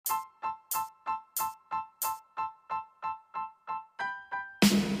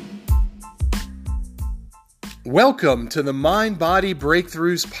Welcome to the Mind Body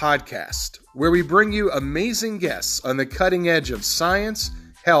Breakthroughs podcast, where we bring you amazing guests on the cutting edge of science,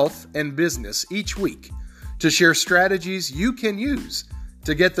 health, and business each week to share strategies you can use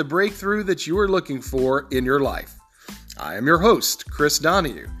to get the breakthrough that you are looking for in your life. I am your host, Chris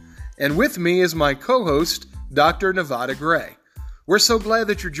Donahue, and with me is my co-host, Dr. Nevada Gray. We're so glad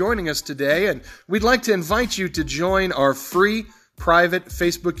that you're joining us today, and we'd like to invite you to join our free private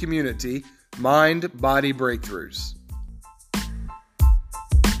Facebook community, Mind Body Breakthroughs.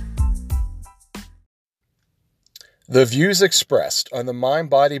 The views expressed on the Mind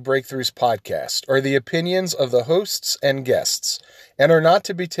Body Breakthroughs podcast are the opinions of the hosts and guests and are not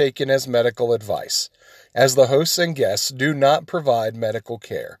to be taken as medical advice, as the hosts and guests do not provide medical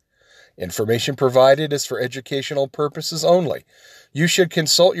care. Information provided is for educational purposes only. You should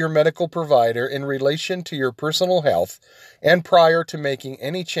consult your medical provider in relation to your personal health and prior to making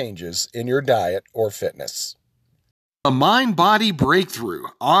any changes in your diet or fitness. The Mind Body Breakthrough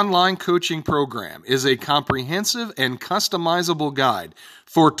online coaching program is a comprehensive and customizable guide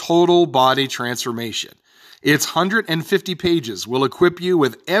for total body transformation. Its 150 pages will equip you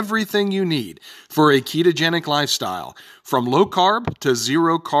with everything you need for a ketogenic lifestyle, from low carb to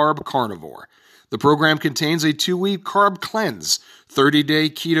zero carb carnivore. The program contains a 2-week carb cleanse, 30-day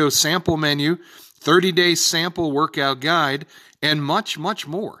keto sample menu, 30-day sample workout guide, and much, much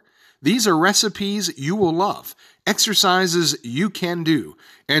more. These are recipes you will love, exercises you can do,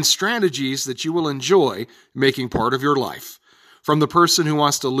 and strategies that you will enjoy making part of your life. From the person who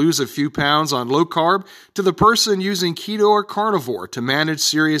wants to lose a few pounds on low carb to the person using keto or carnivore to manage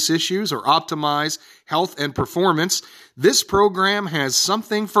serious issues or optimize health and performance, this program has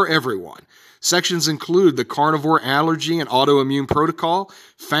something for everyone. Sections include the carnivore allergy and autoimmune protocol,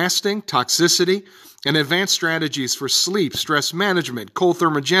 fasting, toxicity, and advanced strategies for sleep, stress management, cold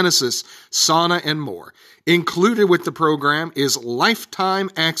thermogenesis, sauna, and more. Included with the program is lifetime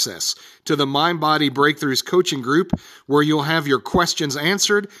access to the Mind Body Breakthroughs coaching group, where you'll have your questions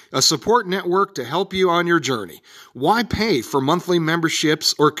answered, a support network to help you on your journey. Why pay for monthly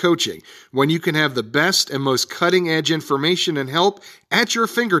memberships or coaching when you can have the best and most cutting-edge information and help at your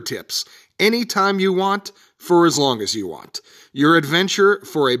fingertips anytime you want, for as long as you want? Your adventure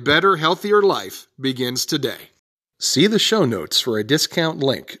for a better, healthier life begins today. See the show notes for a discount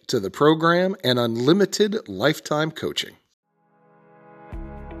link to the program and unlimited lifetime coaching.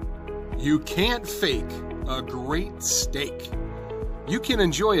 You can't fake a great steak. You can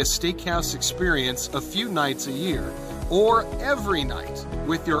enjoy a steakhouse experience a few nights a year or every night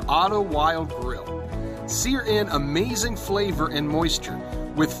with your Otto Wild Grill. Sear in amazing flavor and moisture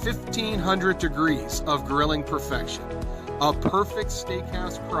with 1,500 degrees of grilling perfection. A perfect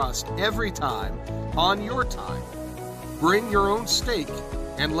steakhouse crust every time, on your time. Bring your own steak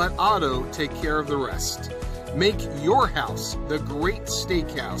and let Otto take care of the rest. Make your house the great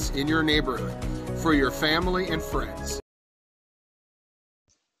steakhouse in your neighborhood for your family and friends.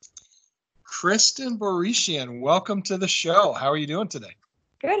 Kristen Borishian, welcome to the show. How are you doing today?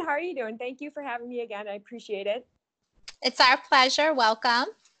 Good. How are you doing? Thank you for having me again. I appreciate it. It's our pleasure. Welcome.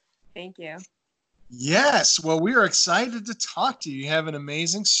 Thank you. Yes. Well, we are excited to talk to you. You have an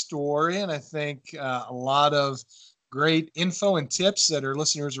amazing story, and I think a lot of great info and tips that our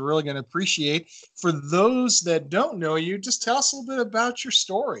listeners are really going to appreciate. For those that don't know you, just tell us a little bit about your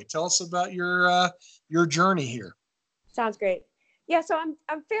story. Tell us about your journey here. Sounds great. Yeah, so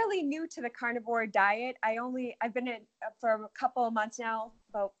I'm fairly new to the carnivore diet. I've been in for a couple of months now,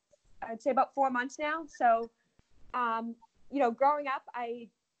 I'd say about 4 months now. So, growing up, I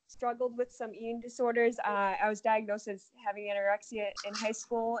struggled with some eating disorders. I was diagnosed as having anorexia in high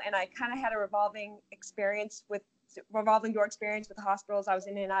school, and I kind of had a revolving door experience with the hospitals. I was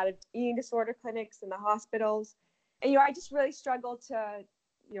in and out of eating disorder clinics and the hospitals. And, I just really struggled to,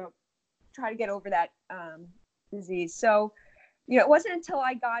 try to get over that disease. So, it wasn't until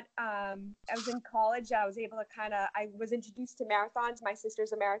I was in college, I was able to I was introduced to marathons. My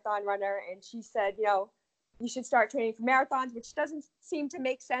sister's a marathon runner, and she said, you should start training for marathons, which doesn't seem to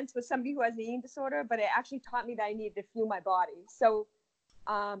make sense with somebody who has an eating disorder, but it actually taught me that I needed to fuel my body. So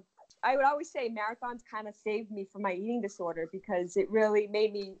I would always say marathons kind of saved me from my eating disorder, because it really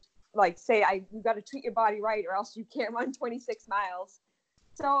made me say, you got to treat your body right, or else you can't run 26 miles.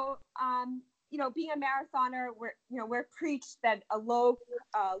 So, being a marathoner, we're preached that a low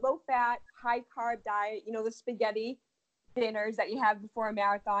fat, high carb diet, the spaghetti dinners that you have before a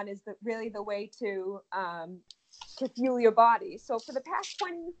marathon is really the way to fuel your body. So for the past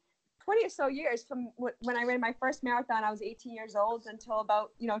 20 or so years, from when I ran my first marathon, I was 18 years old, until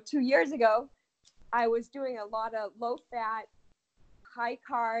about 2 years ago, I was doing a lot of low fat, high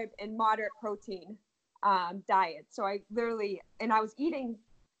carb, and moderate protein. diet. So I was eating,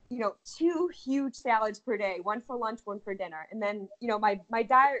 2 huge salads per day, one for lunch, one for dinner. And then, my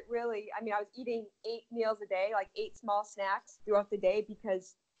diet really, I was eating 8 meals a day, like 8 small snacks throughout the day,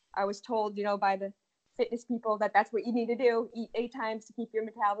 because I was told, by the fitness people that that's what you need to do, eat 8 times to keep your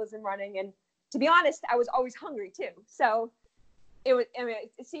metabolism running. And to be honest, I was always hungry too. So it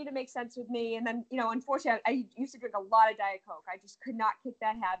seemed to make sense with me. And then, unfortunately, I used to drink a lot of Diet Coke. I just could not kick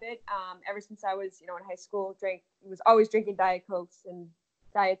that habit. Ever since I was, in high school, was always drinking Diet Cokes and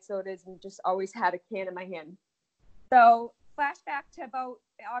diet sodas, and just always had a can in my hand. So flashback to about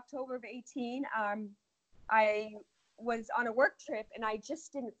October of 18, I was on a work trip and I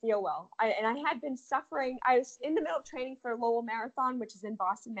just didn't feel well. I had been suffering. I was in the middle of training for Lowell Marathon, which is in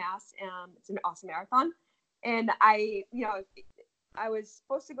Boston, Mass. It's an awesome marathon. And I was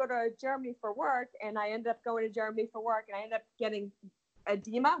supposed to go to Germany for work, and I ended up going to Germany for work, and I ended up getting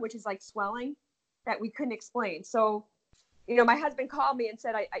edema, which is like swelling that we couldn't explain. So, my husband called me and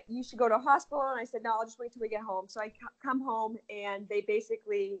said, you should go to a hospital. And I said, no, I'll just wait till we get home. So I come home, and they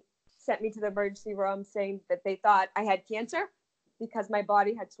basically sent me to the emergency room saying that they thought I had cancer because my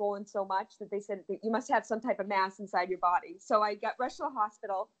body had swollen so much that they said that you must have some type of mass inside your body. So I got rushed to the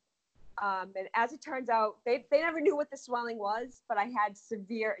hospital. And as it turns out, they never knew what the swelling was, but I had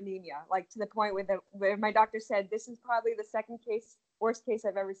severe anemia, like to the point where my doctor said, this is probably the worst case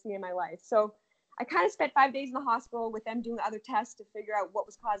I've ever seen in my life. So I kind of spent 5 days in the hospital with them doing other tests to figure out what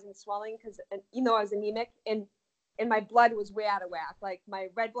was causing the swelling, because even though I was anemic, and my blood was way out of whack, like my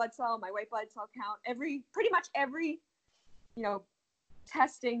red blood cell, my white blood cell count, pretty much every,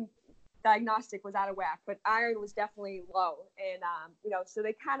 testing diagnostic was out of whack, but iron was definitely low. And, so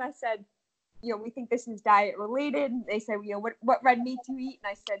they kind of said, we think this is diet related. They said, what red meat do you eat? And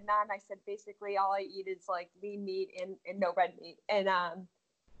I said, none. I said, basically all I eat is like lean meat and no red meat. And,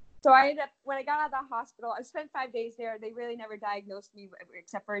 so I ended up, when I got out of the hospital, I spent 5 days there. They really never diagnosed me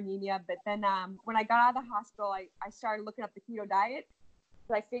except for anemia. But then when I got out of the hospital, I started looking up the keto diet.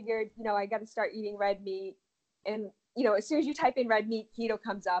 So I figured, I got to start eating red meat. And, as soon as you type in red meat, keto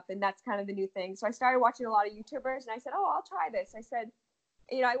comes up, and that's kind of the new thing. So I started watching a lot of YouTubers, and I said, I'll try this. I said,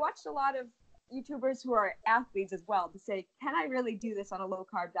 I watched a lot of YouTubers who are athletes as well to say, can I really do this on a low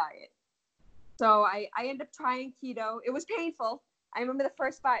carb diet? So I ended up trying keto. It was painful. I remember the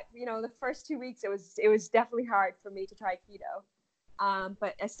first 2 weeks, it was definitely hard for me to try keto.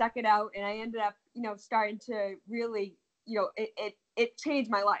 But I stuck it out, and I ended up, starting to really, it changed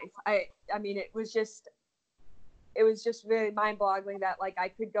my life. It was just really mind boggling that like I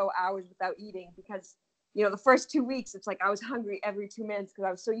could go hours without eating, because, the first 2 weeks, it's like I was hungry every 2 minutes because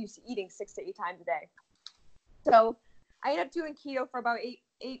I was so used to eating 6 to 8 times a day. So I ended up doing keto for about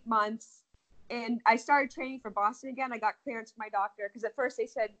eight months. And I started training for Boston again. I got clearance from my doctor, because at first they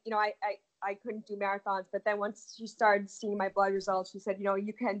said, I couldn't do marathons. But then once she started seeing my blood results, she said,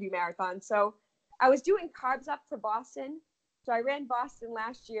 you can do marathons. So I was doing Carbs Up for Boston. So I ran Boston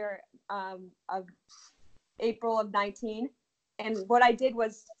last year of April of 19. And what I did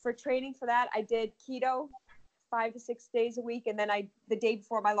was, for training for that, I did keto 5 to 6 days a week. And then the day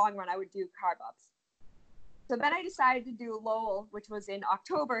before my long run, I would do Carb Ups. So then I decided to do Lowell, which was in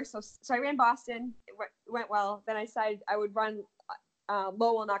October. So I ran Boston. It went well. Then I decided I would run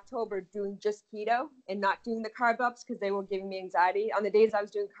Lowell in October, doing just keto and not doing the Carb Ups, because they were giving me anxiety. On the days I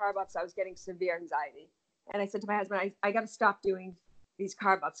was doing Carb Ups, I was getting severe anxiety. And I said to my husband, I got to stop doing these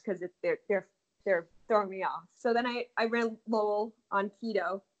Carb Ups because they're throwing me off. So then I ran Lowell on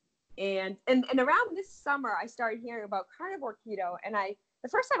keto. And around this summer, I started hearing about carnivore keto. And the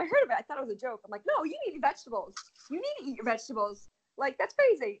first time I heard of it, I thought it was a joke. I'm like, no, you need vegetables. You need to eat your vegetables. Like, that's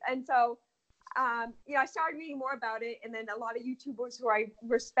crazy. And so, I started reading more about it. And then a lot of YouTubers who I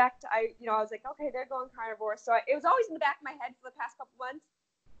respect, I was like, okay, they're going carnivore. So it was always in the back of my head for the past couple months.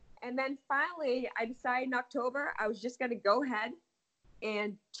 And then finally, I decided in October, I was just going to go ahead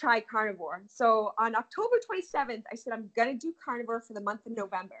and try carnivore. So on October 27th, I said, I'm going to do carnivore for the month of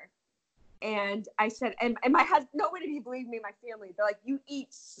November. And I said, and my husband, nobody believed me, my family. They're like, you eat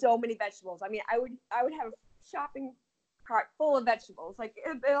so many vegetables. I mean, I would have a shopping cart full of vegetables. Like,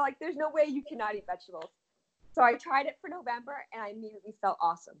 they're like, there's no way you cannot eat vegetables. So I tried it for November, and I immediately felt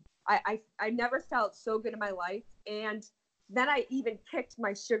awesome. I never felt so good in my life. And then I even kicked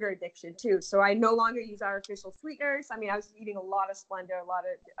my sugar addiction too. So I no longer use artificial sweeteners. I mean, I was eating a lot of Splenda, a lot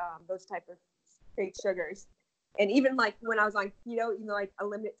of those type of fake sugars. And even like when I was on keto, even though I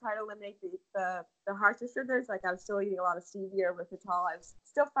try to eliminate the harsher sugars, like I was still eating a lot of stevia or erythritol. I was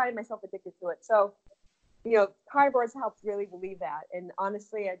still finding myself addicted to it. So, carnivore has helped really relieve that. And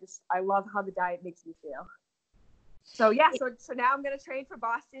honestly, I love how the diet makes me feel. So yeah, so now I'm gonna train for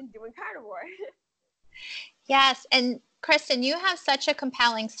Boston doing carnivore. Yes. And Kristen, you have such a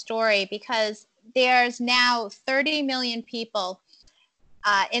compelling story because there's now 30 million people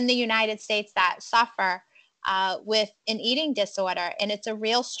in the United States that suffer with an eating disorder. And it's a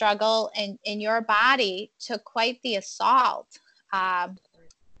real struggle, and your body took quite the assault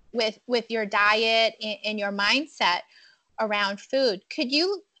with your diet and your mindset around food. Could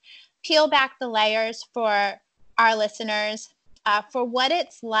you peel back the layers for our listeners for what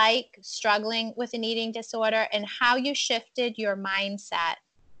it's like struggling with an eating disorder and how you shifted your mindset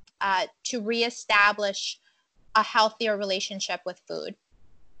to reestablish a healthier relationship with food?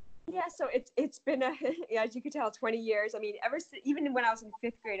 Yeah, so it's been yeah, as you can tell, 20 years. I mean, even when I was in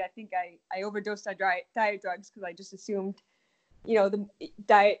fifth grade, I think I overdosed on diet drugs because I just assumed, the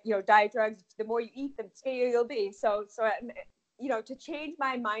diet drugs. The more you eat, the skinnier you'll be. So to change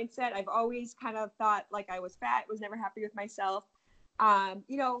my mindset, I've always kind of thought like I was fat, was never happy with myself. As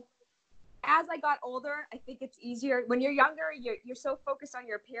I got older, I think it's easier. When you're younger, you're so focused on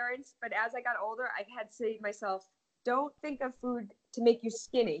your appearance. But as I got older, I had to say to myself, don't think of food to make you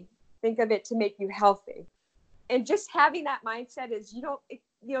skinny. Think of it to make you healthy. And just having that mindset is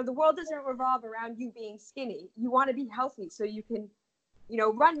the world doesn't revolve around you being skinny. You want to be healthy so you can,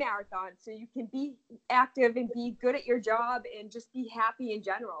 run marathons, so you can be active and be good at your job and just be happy in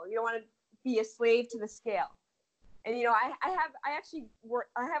general. You don't want to be a slave to the scale. And I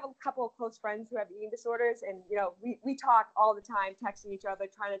have a couple of close friends who have eating disorders, and we talk all the time, texting each other,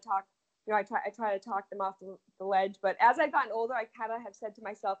 trying to talk. I try to talk them off the ledge. But as I've gotten older, I kind of have said to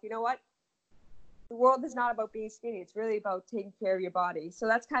myself, you know what? The world is not about being skinny. It's really about taking care of your body. So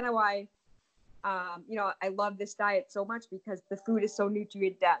that's kind of why, I love this diet so much, because the food is so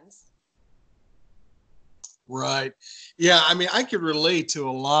nutrient dense. Right. Yeah. I mean, I could relate to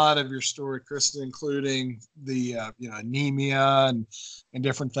a lot of your story, Kristen, including the, anemia and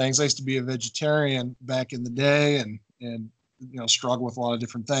different things. I used to be a vegetarian back in the day and struggle with a lot of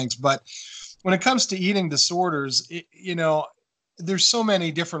different things. But when it comes to eating disorders, there's so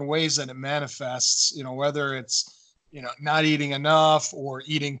many different ways that it manifests, whether it's, not eating enough or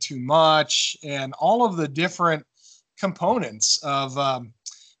eating too much, and all of the different components of,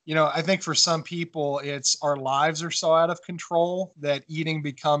 I think for some people, it's our lives are so out of control that eating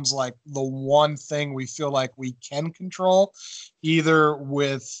becomes like the one thing we feel like we can control, either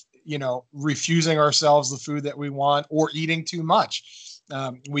with, refusing ourselves the food that we want or eating too much.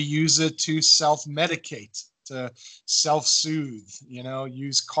 We use it to self-medicate, to self-soothe,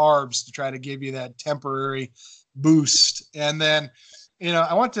 use carbs to try to give you that temporary boost. And then,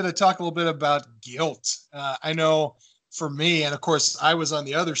 I wanted to talk a little bit about guilt. I know for me, and of course I was on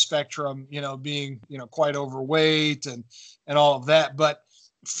the other spectrum, being, quite overweight and all of that, but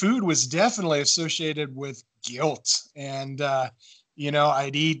food was definitely associated with guilt. And,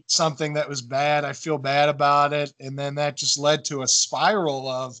 I'd eat something that was bad. I feel bad about it. And then that just led to a spiral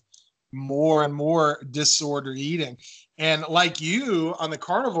of more and more disordered eating. And like you on the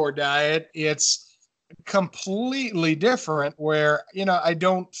carnivore diet, it's completely different where, I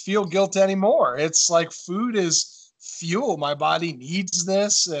don't feel guilt anymore. It's like food is fuel. My body needs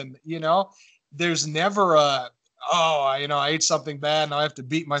this. And, there's never I ate something bad and I have to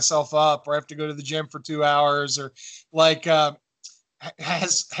beat myself up, or I have to go to the gym for 2 hours, or like,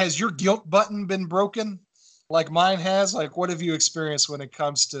 has your guilt button been broken like mine has? Like, what have you experienced when it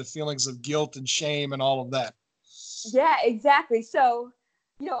comes to feelings of guilt and shame and all of that? Yeah, exactly. So,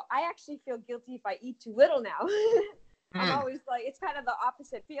 I actually feel guilty if I eat too little now. I'm always like, it's kind of the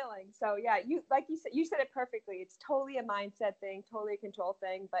opposite feeling. So yeah, you said it perfectly. It's totally a mindset thing, totally a control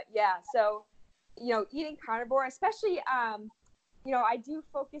thing. But yeah, so, eating carnivore, especially, I do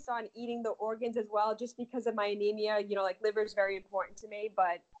focus on eating the organs as well, just because of my anemia. Like liver is very important to me.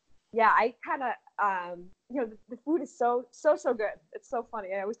 But yeah, I kind of, the food is so good. It's so funny.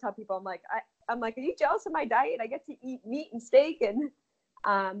 I always tell people, I'm like, are you jealous of my diet? I get to eat meat and steak, and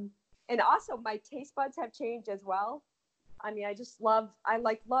also my taste buds have changed as well. I mean, I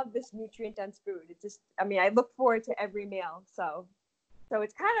love this nutrient dense food. I look forward to every meal. So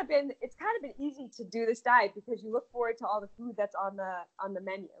it's kind of been easy to do this diet because you look forward to all the food that's on the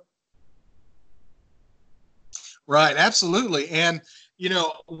menu. Right, absolutely. And,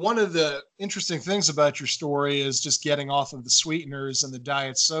 one of the interesting things about your story is just getting off of the sweeteners and the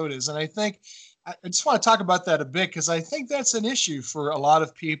diet sodas. And I think I just want to talk about that a bit, because I think that's an issue for a lot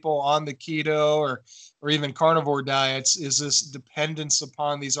of people on the keto or even carnivore diets, is this dependence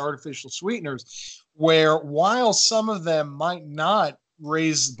upon these artificial sweeteners, where while some of them might not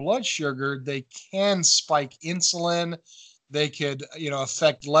raise blood sugar, they can spike insulin. They could,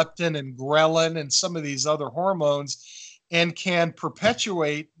 affect leptin and ghrelin and some of these other hormones. and can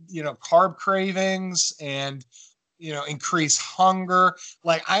perpetuate, carb cravings and, increase hunger.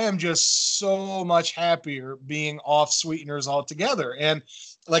 Like, I am just so much happier being off sweeteners altogether. And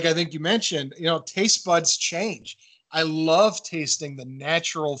like I think you mentioned, taste buds change. I love tasting the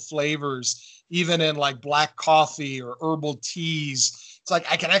natural flavors, even in like black coffee or herbal teas. It's like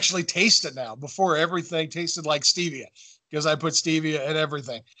I can actually taste it now. Before, everything tasted like stevia because I put stevia in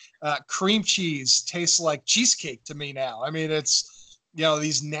everything. Cream cheese tastes like cheesecake to me now. I mean, it's,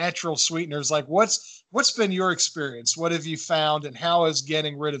 these natural sweeteners. Like, what's been your experience? What have you found, and how has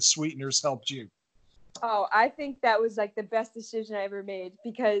getting rid of sweeteners helped you? Oh, I think that was like the best decision I ever made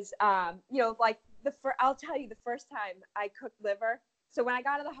because, like I'll tell you the first time I cooked liver. So when I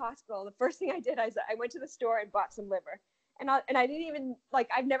got to the hospital, the first thing I did is I went to the store and bought some liver. And I didn't even like,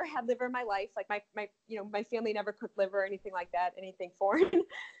 I've never had liver in my life. Like my family never cooked liver or anything like that, anything foreign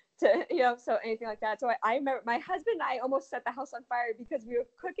to, so anything like that. So I remember my husband and I almost set the house on fire because we were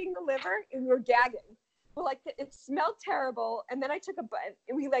cooking the liver and we were gagging. Well, like it smelled terrible, and then I took a bite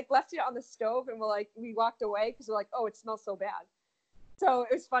and we like left it on the stove, and we walked away because we're like, oh, it smells so bad. So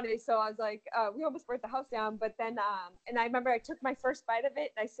it was funny. So I was like, we almost burnt the house down, but then and I remember I took my first bite of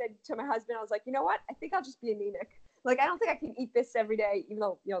it, and I said to my husband, I was like, you know what? I think I'll just be anemic. Like, I don't think I can eat this every day, even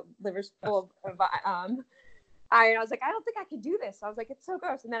though liver's full of iron. I was like, I don't think I can do this. I was like, it's so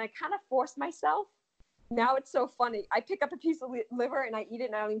gross, and then I kind of forced myself. Now it's so funny. I pick up a piece of liver and I eat it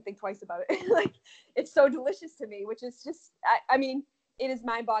and I don't even think twice about it. Like, it's so delicious to me, which is just, I mean, it is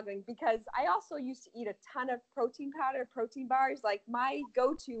mind boggling because I also used to eat a ton of protein powder, protein bars. Like, my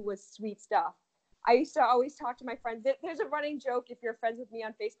go-to was sweet stuff. I used to always talk to my friends. There's a running joke, if you're friends with me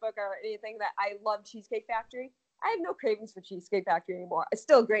on Facebook or anything, that I love Cheesecake Factory. I have no cravings for Cheesecake Factory anymore. It's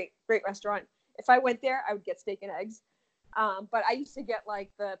still a great, great restaurant. If I went there, I would get steak and eggs. But I used to get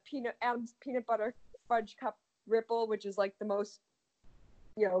like the Adam's peanut butter fudge cup ripple, which is like the most,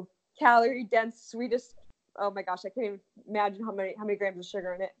 calorie dense, sweetest. Oh my gosh, I can't even imagine how many grams of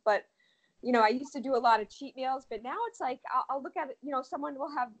sugar in it. But I used to do a lot of cheat meals, but now it's like I'll look at it. Someone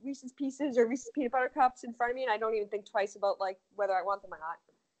will have Reese's Pieces or Reese's peanut butter cups in front of me, and I don't even think twice about like whether I want them or not.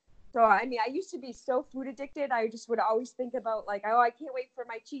 So I mean, I used to be so food addicted. I just would always think about like, oh, I can't wait for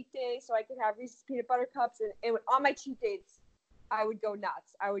my cheat day so I could have Reese's peanut butter cups, and on my cheat days, I would go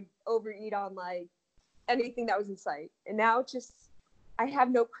nuts. I would overeat on like anything that was in sight. And now it's just, I have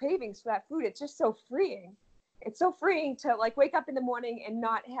no cravings for that food. It's just so freeing. It's so freeing to like wake up in the morning and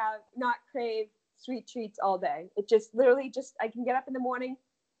not crave sweet treats all day. It just literally just, I can get up in the morning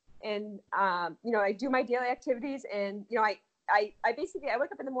and, I do my daily activities, and, I basically, I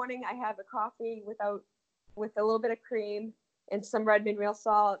wake up in the morning, I have a coffee with a little bit of cream and some red mineral real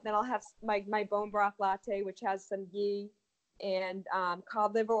salt. Then I'll have my bone broth latte, which has some ghee and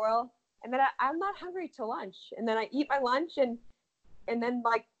cod liver oil. And then I'm not hungry till lunch. And then I eat my lunch, and then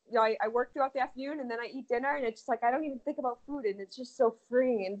like, I work throughout the afternoon, and then I eat dinner, and it's just like, I don't even think about food, and it's just so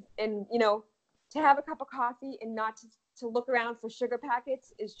freeing. And to have a cup of coffee and not to look around for sugar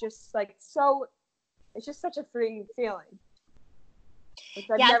packets is just like, so, it's just such a freeing feeling, which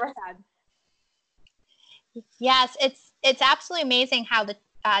I've never had. Yes, it's absolutely amazing how the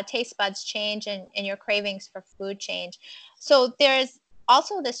taste buds change and your cravings for food change. So there's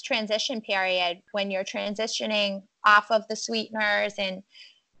also this transition period when you're transitioning off of the sweeteners and,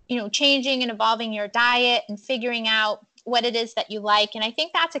 changing and evolving your diet and figuring out what it is that you like. And I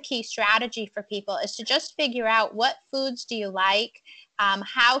think that's a key strategy for people, is to just figure out what foods do you like,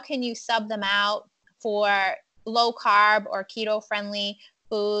 how can you sub them out for low carb or keto friendly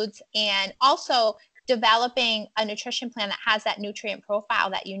foods, and also developing a nutrition plan that has that nutrient profile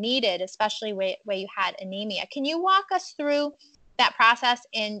that you needed, especially where you had anemia. Can you walk us through that process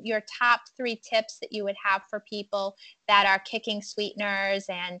and your top 3 tips that you would have for people that are kicking sweeteners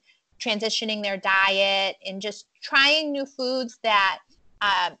and transitioning their diet and just trying new foods that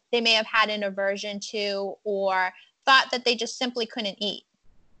they may have had an aversion to or thought that they just simply couldn't eat?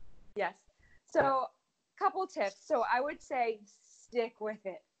 Yes. So couple tips. So I would say stick with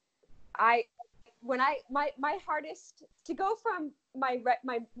it. My hardest to go from my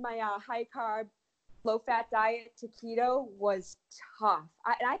high carb, low fat diet to keto was tough.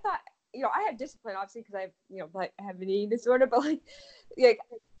 I thought, I have discipline obviously because I have an eating disorder, but like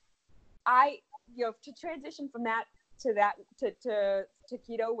to transition from that to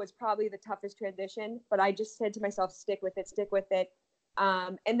keto was probably the toughest transition. But I just said to myself, stick with it.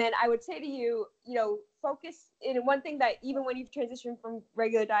 And then I would say to you, focus in one thing, that even when you've transitioned from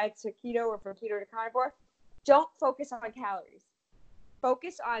regular diet to keto or from keto to carnivore, don't focus on calories.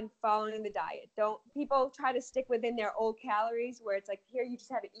 Focus on following the diet. Don't people try to stick within their old calories where it's like, here, you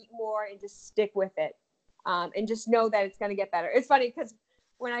just have to eat more and just stick with it. and just know that it's going to get better. It's funny because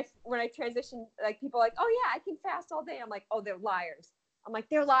when I transitioned, like people are like, oh yeah, I can fast all day. I'm like, oh, they're liars. I'm like,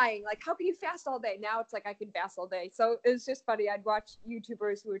 they're lying. Like, how can you fast all day? Now it's like I can fast all day. So it was just funny. I'd watch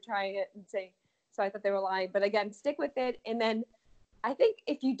YouTubers who were trying it and say, so I thought they were lying. But again, stick with it. And then I think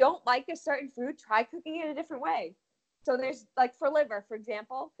if you don't like a certain food, try cooking it a different way. So there's like for liver, for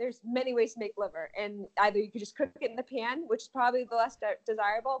example, there's many ways to make liver. And either you could just cook it in the pan, which is probably the less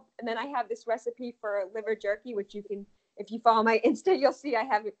desirable. And then I have this recipe for liver jerky, which you can, if you follow my Insta, you'll see I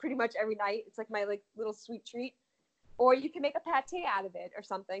have it pretty much every night. It's like my like little sweet treat. Or you can make a pate out of it or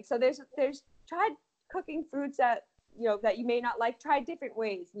something. So there's tried cooking foods that, you know, that you may not like. Try different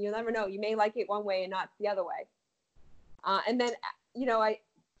ways. And you'll never know. You may like it one way and not the other way. And then, you know,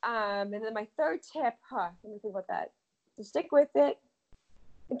 and then my third tip, let me think about that. To stick with it,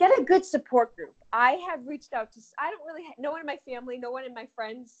 get a good support group. I have reached out to, I don't really, no one in my family, no one in my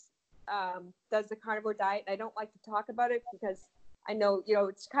friends does the carnivore diet. I don't like to talk about it because I know, you know,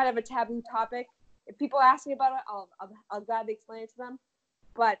 it's kind of a taboo topic. If people ask me about it, I'll gladly explain it to them.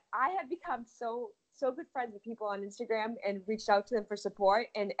 But I have become so good friends with people on Instagram and reached out to them for support.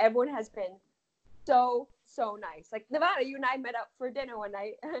 And everyone has been so nice. Like Nevada, you and I met up for dinner one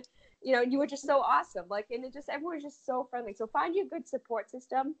night. You know, you were just so awesome. Like, and it just, everyone's just so friendly. So find you a good support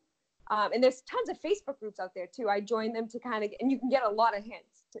system. And there's tons of Facebook groups out there too. I joined them to kind of, and you can get a lot of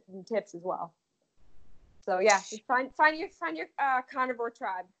hints and tips as well. So yeah, just find your carnivore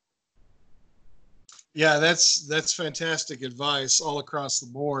tribe. Yeah, that's fantastic advice all across the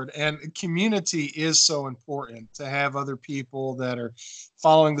board. And community is so important, to have other people that are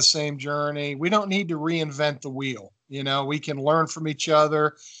following the same journey. We don't need to reinvent the wheel. You know, we can learn from each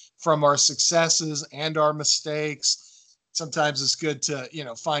other, from our successes and our mistakes. Sometimes it's good to, you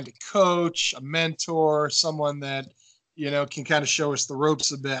know, find a coach, a mentor, someone that, you know, can kind of show us the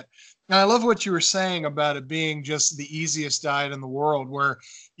ropes a bit. And I love what you were saying about it being just the easiest diet in the world, where,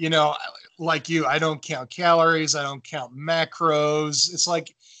 you know, like you, I don't count calories, I don't count macros. It's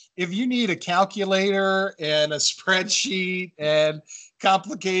like, if you need a calculator and a spreadsheet and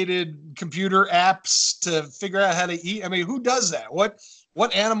complicated computer apps to figure out how to eat, I mean, who does that? What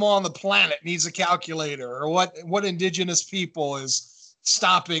animal on the planet needs a calculator? Or what indigenous people is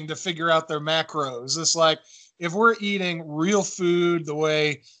stopping to figure out their macros? It's like, if we're eating real food the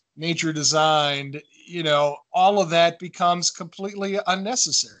way nature designed, you know, all of that becomes completely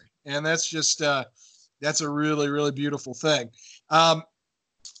unnecessary. And that's just, that's a really, really beautiful thing.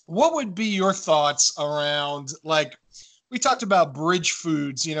 What would be your thoughts around, like, we talked about bridge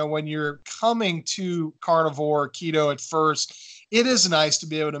foods, you know, when you're coming to carnivore, keto at first, it is nice to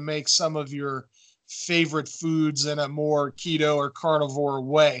be able to make some of your favorite foods in a more keto or carnivore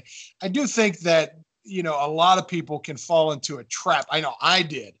way. I do think that, you know, a lot of people can fall into a trap. I know I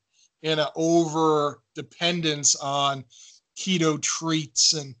did, in an over dependence on keto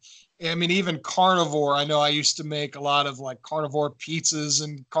treats. And I mean, even carnivore, I know I used to make a lot of like carnivore pizzas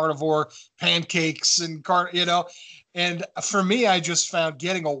and carnivore pancakes and you know, and for me, I just found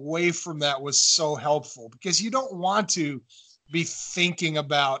getting away from that was so helpful, because you don't want to be thinking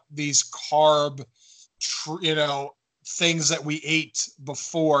about these carb, you know, things that we ate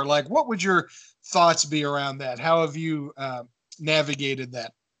before. Like, what would your thoughts be around that? How have you navigated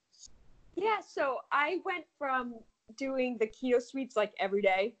that? Yeah, so I went from doing the keto sweets like every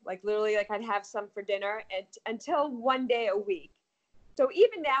day, like literally, like I'd have some for dinner, and until one day a week. So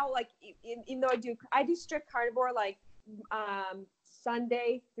even now, like even though I do strict carnivore, like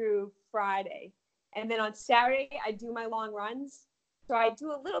Sunday through Friday, and then on Saturday I do my long runs. So I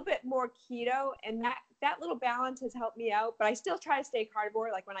do a little bit more keto, and that little balance has helped me out. But I still try to stay carnivore,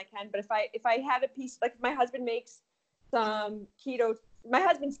 like when I can. But if I had a piece, like if my husband makes some keto. My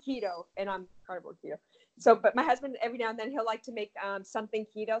husband's keto and I'm carnivore keto. So, but my husband, every now and then he'll like to make something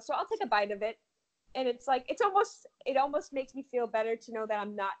keto. So I'll take a bite of it. And it's like, it almost makes me feel better to know that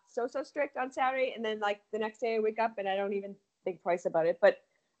I'm not so strict on Saturday. And then like the next day I wake up and I don't even think twice about it. But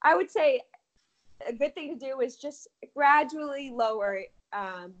I would say a good thing to do is just gradually lower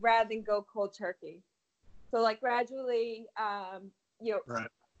rather than go cold turkey. So like gradually, you know, right.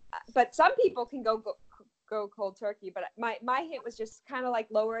 But some people can go cold turkey, but my hint was just kind of like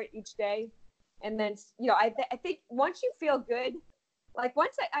lower it each day. And then, you know, I think once you feel good, like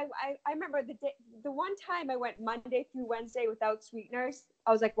once I remember the one time I went Monday through Wednesday without sweeteners,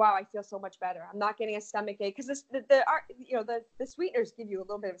 I was like, wow, I feel so much better. I'm not getting a stomach ache, because the sweeteners give you a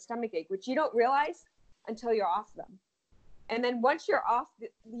little bit of a stomach ache, which you don't realize until you're off them. And then once you're off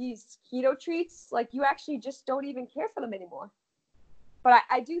these keto treats, like you actually just don't even care for them anymore. But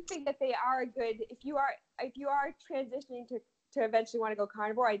I do think that they are good if you are transitioning to to eventually want to go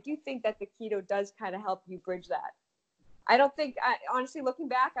carnivore, I do think that the keto does kind of help you bridge that. I don't think, honestly, looking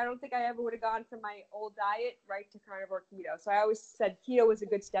back, I don't think I ever would have gone from my old diet right to carnivore keto. So I always said keto was a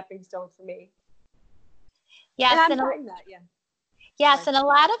good stepping stone for me. Yes, and I'm trying that, yeah. Yes, and a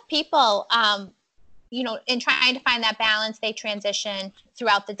lot of people, in trying to find that balance, they transition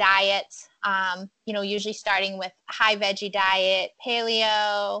throughout the diets, usually starting with high veggie diet,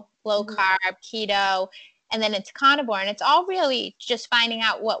 paleo, low carb, keto, and then it's carnivore. And it's all really just finding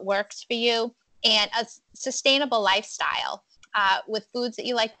out what works for you and a sustainable lifestyle with foods that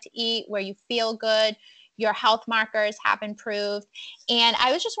you like to eat, where you feel good, your health markers have improved. And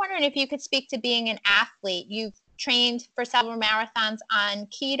I was just wondering if you could speak to being an athlete. You've trained for several marathons on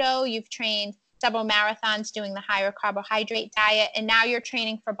keto. You've trained several marathons doing the higher carbohydrate diet, and now you're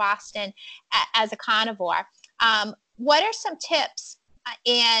training for Boston as a carnivore. What are some tips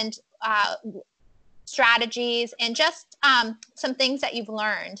and strategies and just some things that you've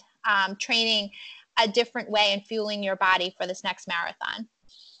learned training a different way and fueling your body for this next marathon?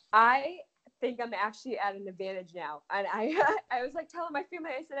 I think I'm actually at an advantage now. And I was like telling my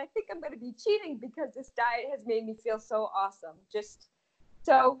family, I said, I think I'm going to be cheating because this diet has made me feel so awesome.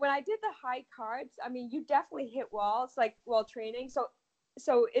 So when I did the high carbs, I mean, you definitely hit walls like while training.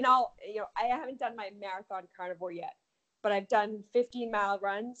 So in all, I haven't done my marathon carnivore yet, but I've done 15-mile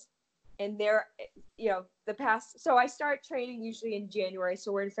runs, and so I start training usually in January.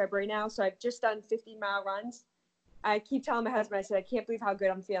 So we're in February now. So I've just done 15-mile runs. I keep telling my husband, I said, I can't believe how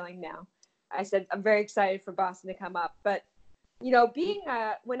good I'm feeling now. I said, I'm very excited for Boston to come up. But,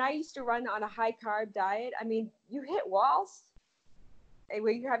 when I used to run on a high carb diet, I mean, you hit walls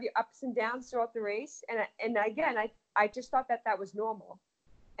where you have your ups and downs throughout the race. And again, I just thought that was normal.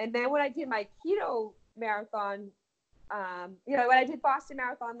 And then when I did my keto marathon, when I did Boston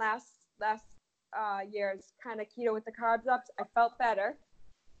Marathon last year's kind of keto with the carbs up, I felt better.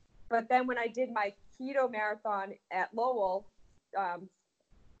 But then when I did my keto marathon at Lowell,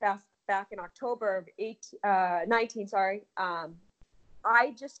 back in October of 19,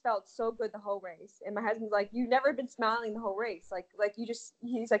 I just felt so good the whole race. And my husband's like, you've never been smiling the whole race.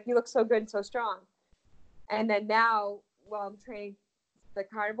 He's like, you look so good and so strong. And then now, while I'm training the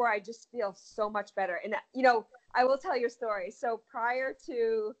carnivore, I just feel so much better. And, I will tell you a story. So prior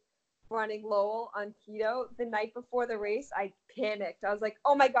to running Lowell on keto, the night before the race, I panicked. I was like,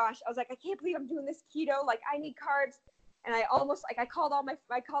 oh my gosh. I was like, I can't believe I'm doing this keto. Like, I need carbs. And I almost, I called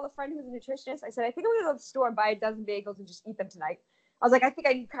a friend who's a nutritionist. I said, I think I'm going to go to the store and buy a dozen bagels and just eat them tonight. I was like, I think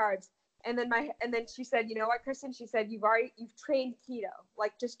I need carbs. And then she said, you know what, Kristen? She said, you've trained keto.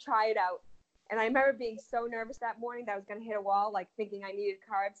 Like, just try it out. And I remember being so nervous that morning that I was going to hit a wall, like thinking I needed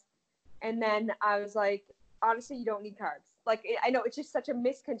carbs. And then I was like, honestly, you don't need carbs. Like, I know it's just such a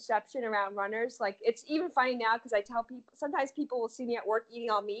misconception around runners. Like, it's even funny now because I tell people, sometimes people will see me at work eating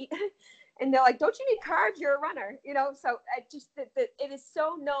all meat and they're like, don't you need carbs? You're a runner, So it is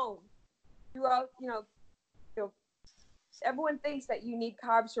so known throughout, everyone thinks that you need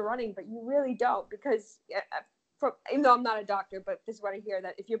carbs for running, but you really don't, because even though I'm not a doctor, but this is what I hear,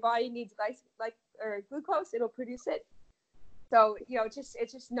 that if your body needs glucose, it'll produce it. So,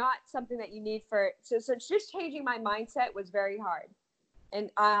 it's just not something that you need so it's just changing my mindset was very hard.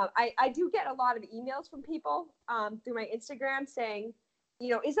 And I do get a lot of emails from people through my Instagram saying,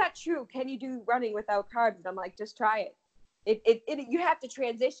 is that true? Can you do running without carbs? And I'm like, just try it. You have to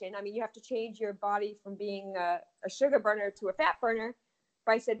transition. I mean, you have to change your body from being a sugar burner to a fat burner.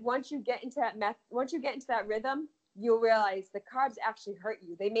 But I said, once you get into that rhythm, you'll realize the carbs actually hurt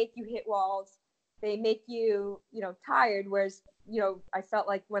you. They make you hit walls. They make you, tired. Whereas, I felt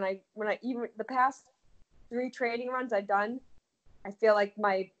like when I even the past 3 training runs I've done, I feel like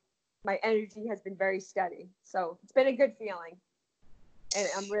my energy has been very steady. So it's been a good feeling, and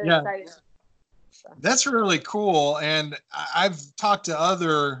I'm really excited. That's really cool. And I've talked to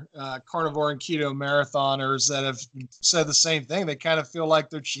other carnivore and keto marathoners that have said the same thing. They kind of feel like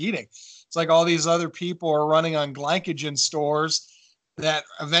they're cheating. It's like all these other people are running on glycogen stores that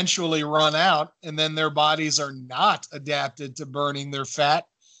eventually run out, and then their bodies are not adapted to burning their fat.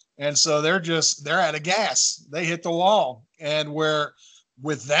 And so they're out of gas. They hit the wall. And where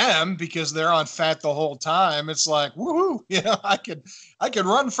with them, because they're on fat the whole time, it's like, woohoo, I could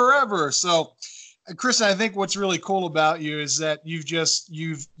run forever. So Kristen, I think what's really cool about you is that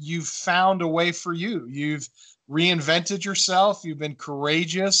you've found a way for you. You've reinvented yourself. You've been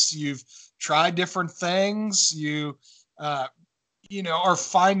courageous. You've tried different things. You are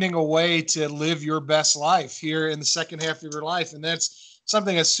finding a way to live your best life here in the second half of your life. And that's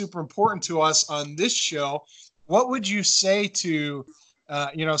something that's super important to us on this show. What would you say to,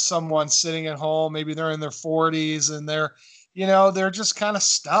 someone sitting at home, maybe they're in their 40s and they're they're just kind of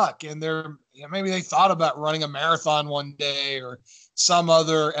stuck, and maybe they thought about running a marathon one day or some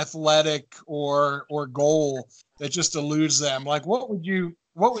other athletic or goal that just eludes them. Like, what would you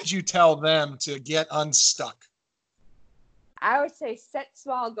tell them to get unstuck? I would say set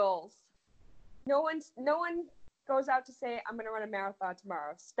small goals. No one goes out to say, I'm going to run a marathon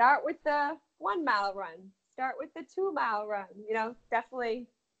tomorrow. Start with the 1 mile run. Start with the 2 mile run. Definitely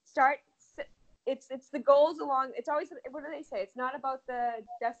start. It's the goals along. It's always, what do they say? It's not about the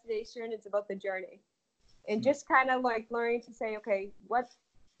destination. It's about the journey. And just kind of like learning to say, okay,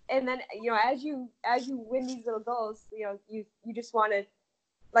 and then, as you win these little goals, you just want to,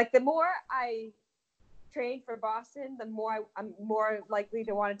 like, the more I train for Boston, the more I'm more likely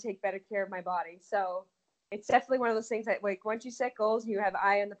to want to take better care of my body. So it's definitely one of those things that, like, once you set goals and you have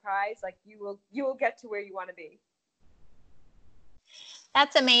eye on the prize, like, you will get to where you want to be.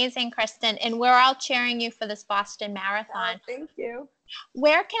 That's amazing, Kristen. And we're all cheering you for this Boston Marathon. Oh, thank you.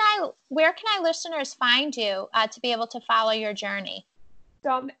 Where can our listeners find you to be able to follow your journey?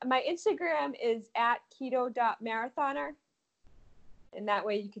 So my Instagram is @keto.marathoner. And that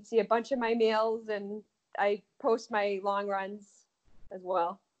way you can see a bunch of my meals, and I post my long runs as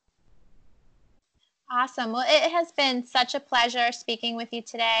well. Awesome. Well, it has been such a pleasure speaking with you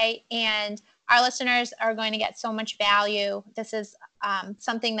today, and our listeners are going to get so much value. This is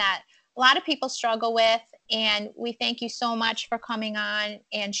something that a lot of people struggle with, and we thank you so much for coming on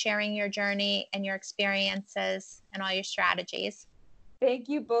and sharing your journey and your experiences and all your strategies. Thank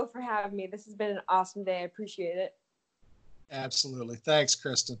you both for having me. This has been an awesome day. I appreciate it. Absolutely. Thanks,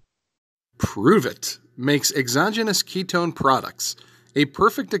 Kristen. Pruvit makes exogenous ketone products, a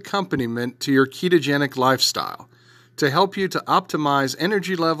perfect accompaniment to your ketogenic lifestyle, to help you to optimize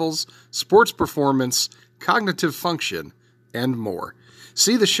energy levels, sports performance, cognitive function, and more.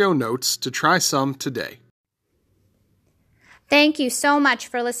 See the show notes to try some today. Thank you so much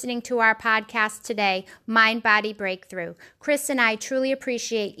for listening to our podcast today, Mind Body Breakthrough. Chris and I truly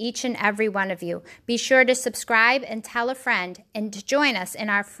appreciate each and every one of you. Be sure to subscribe and tell a friend, and to join us in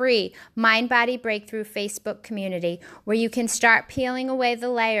our free Mind Body Breakthrough Facebook community, where you can start peeling away the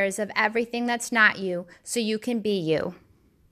layers of everything that's not you so you can be you.